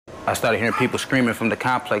I started hearing people screaming from the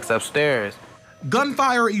complex upstairs.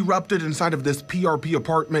 Gunfire erupted inside of this PRP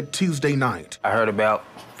apartment Tuesday night. I heard about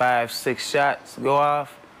 5, 6 shots go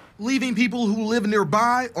off, leaving people who live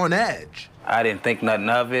nearby on edge. I didn't think nothing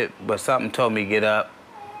of it, but something told me to get up.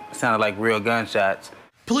 It sounded like real gunshots.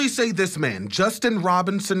 Police say this man, Justin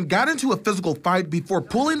Robinson, got into a physical fight before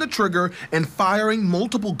pulling the trigger and firing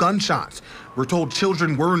multiple gunshots. We're told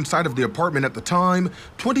children were inside of the apartment at the time.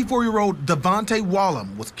 24-year-old Devontae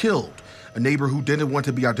Wallum was killed. A neighbor who didn't want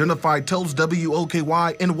to be identified tells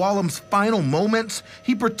WOKY in Wallum's final moments,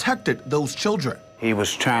 he protected those children. He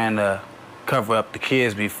was trying to cover up the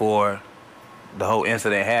kids before the whole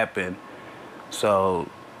incident happened. So,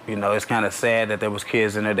 you know, it's kind of sad that there was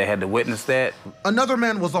kids in there that had to witness that. Another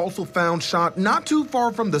man was also found shot not too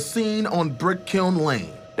far from the scene on Brick Kiln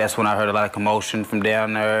Lane. That's when I heard a lot of commotion from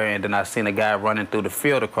down there, and then I seen a guy running through the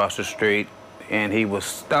field across the street, and he was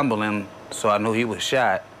stumbling, so I knew he was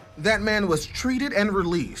shot. That man was treated and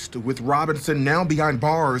released. With Robinson now behind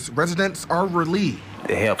bars, residents are relieved.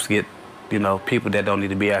 It helps get, you know, people that don't need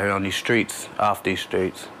to be out here on these streets, off these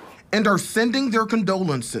streets. And are sending their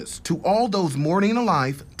condolences to all those mourning a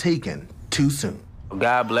life taken too soon.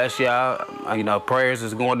 God bless y'all. You know, prayers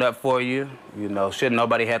is going up for you. You know, shouldn't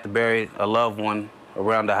nobody have to bury a loved one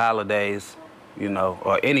around the holidays, you know,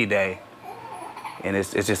 or any day. And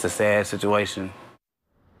it's just a sad situation.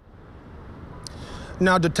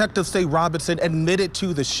 Now, detectives say Robinson admitted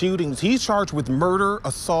to the shootings. He's charged with murder,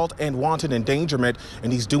 assault, and wanton endangerment,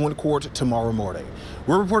 and he's due in court tomorrow morning.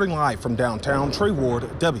 We're reporting live from downtown. Trey Ward,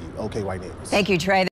 WOKY News. Thank you, Trey.